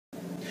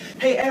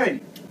Hey, Erin.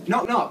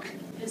 Knock, knock.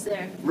 Who's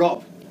there?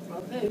 Rob.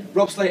 Rob who?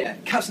 Rob Slater,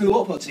 captain of the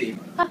Waterpolo team.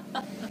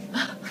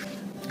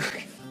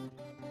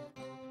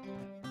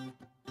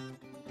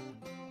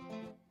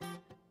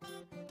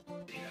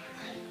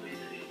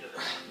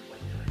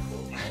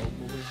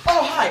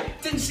 Oh, hi!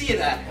 Didn't see you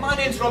there. My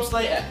name's Rob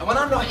Slater, and when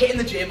I'm not hitting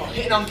the gym or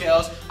hitting on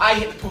girls, I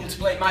hit the pool to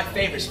play my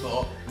favourite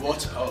sport,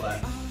 water polo.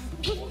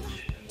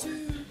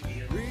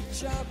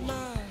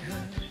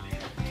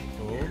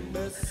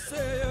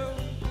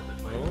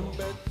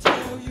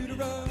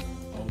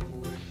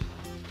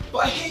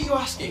 But I hear you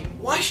asking,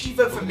 why should you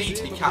vote for me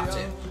to be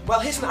captain?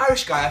 Well, here's an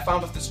Irish guy I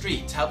found off the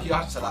street to help you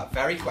answer that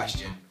very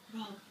question.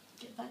 Rob,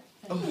 get back.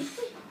 Oh.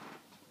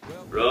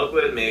 Rob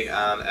would make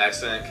an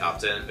excellent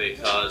captain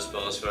because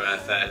both for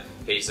FA,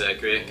 he's a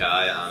great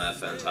guy and a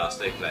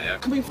fantastic player.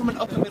 Coming from an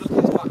upper middle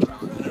class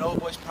background and an all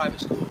boys private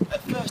school,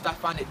 at first I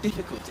find it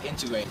difficult to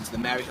integrate into the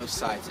Maryhill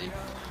society.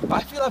 But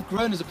I feel I've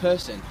grown as a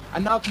person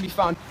and now can be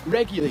found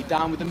regularly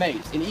down with the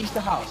mates in Easter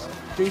House,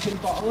 drinking a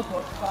bottle of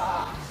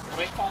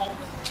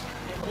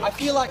I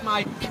feel like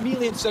my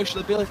chameleon social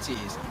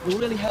abilities will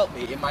really help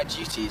me in my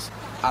duties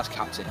as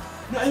captain.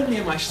 Not only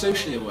am I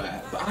socially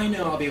aware, but I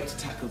know I'll be able to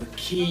tackle the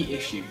key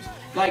issues.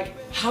 Like,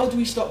 how do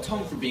we stop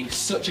Tom from being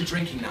such a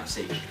drinking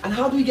Nazi? And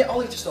how do we get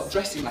Ollie to stop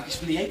dressing like he's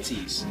from the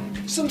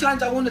 80s?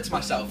 Sometimes I wonder to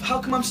myself, how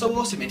come I'm so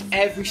awesome in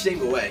every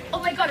single way? Oh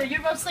my god, are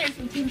you Rob Slater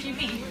from Team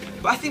GB?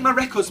 But I think my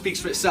record speaks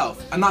for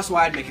itself, and that's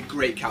why I'd make a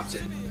great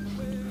captain.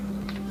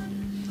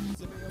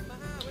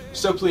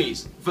 So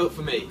please, vote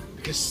for me,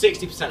 because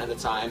 60% of the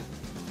time,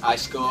 I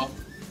score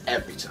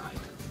every time.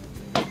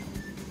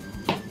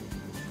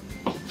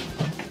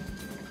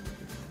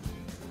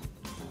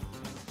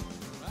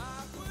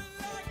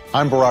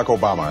 I'm Barack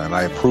Obama, and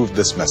I approve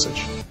this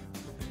message.